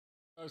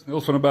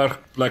Niels van der Berg,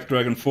 Black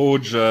Dragon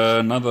Forge,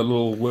 another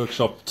little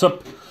workshop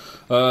tip,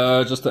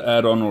 just to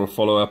add on or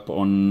follow up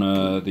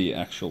on the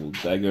actual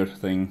dagger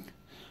thing.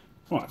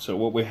 Right, so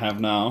what we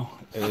have now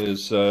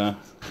is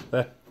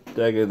that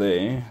dagger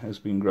there has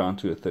been ground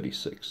to a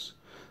 36.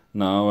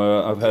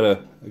 Now I've had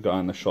a guy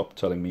in the shop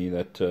telling me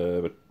that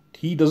but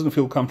he doesn't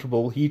feel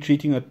comfortable heat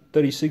treating a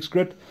 36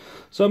 grit,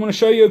 so I'm going to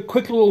show you a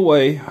quick little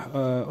way,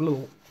 a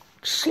little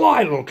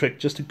sly little trick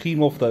just to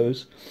clean off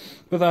those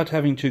without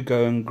having to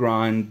go and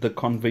grind the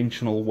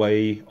conventional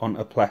way on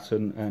a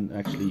platen and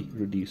actually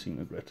reducing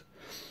the grit.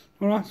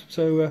 Alright,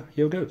 so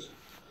here goes.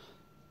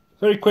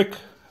 Very quick,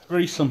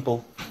 very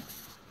simple.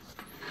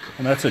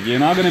 And that's it. You're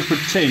now going to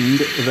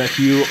pretend that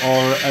you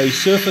are a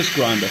surface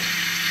grinder.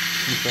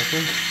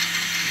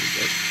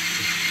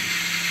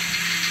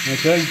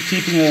 Okay,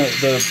 keeping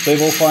the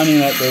bevel, finding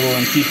that bevel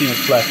and keeping it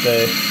flat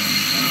there.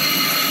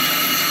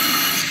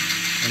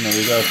 And there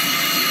we go.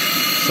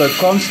 So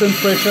constant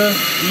pressure,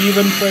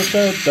 even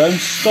pressure, don't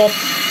stop,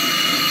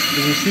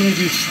 because as soon as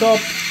you stop,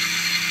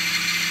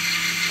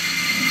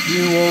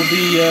 you will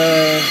be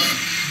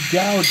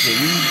gouging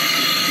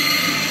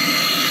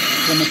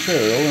the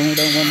material, and we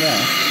don't want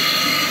that.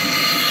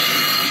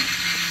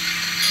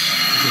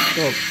 Just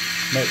stop.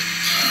 No.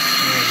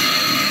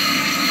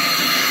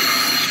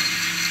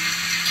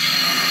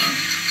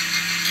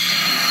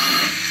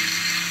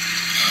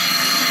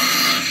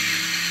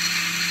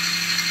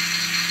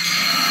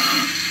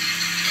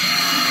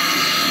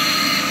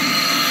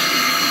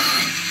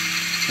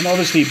 And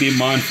obviously be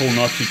mindful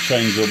not to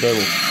change your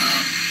bevel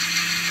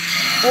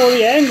or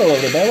the angle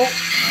of the bevel.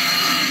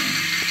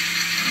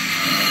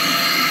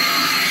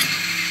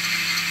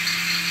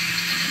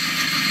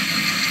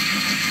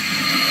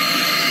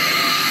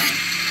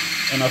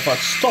 And if I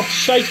stop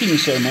shaking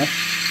so much,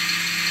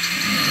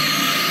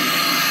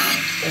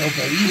 it'll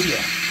go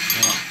easier.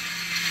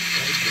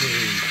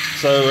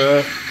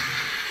 So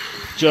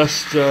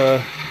just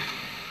to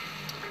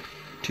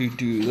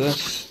do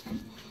this,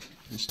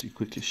 just to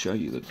quickly show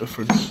you the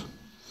difference.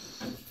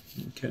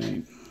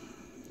 Okay,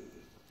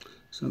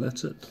 so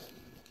that's it.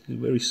 A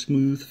very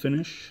smooth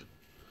finish.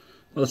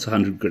 Well, that's a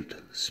 100 grit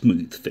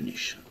smooth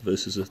finish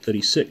versus a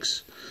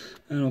 36,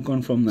 and I've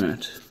gone from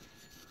that,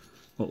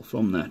 well,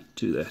 from that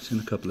to that in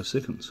a couple of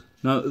seconds.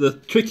 Now the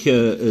trick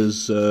here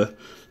is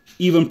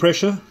even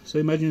pressure. So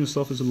imagine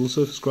yourself as a little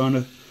surface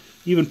grinder,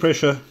 even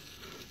pressure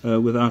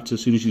without,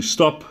 as soon as you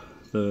stop,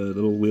 the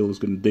little wheel is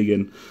going to dig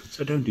in.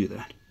 So don't do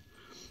that.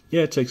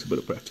 Yeah, it takes a bit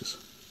of practice.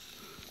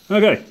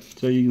 Okay,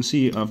 so you can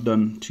see I've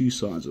done two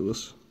sides of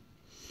this.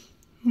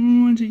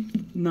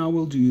 Alrighty, now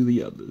we'll do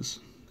the others.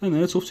 And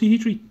then it's off to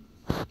heat treat.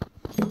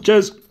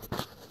 Cheers!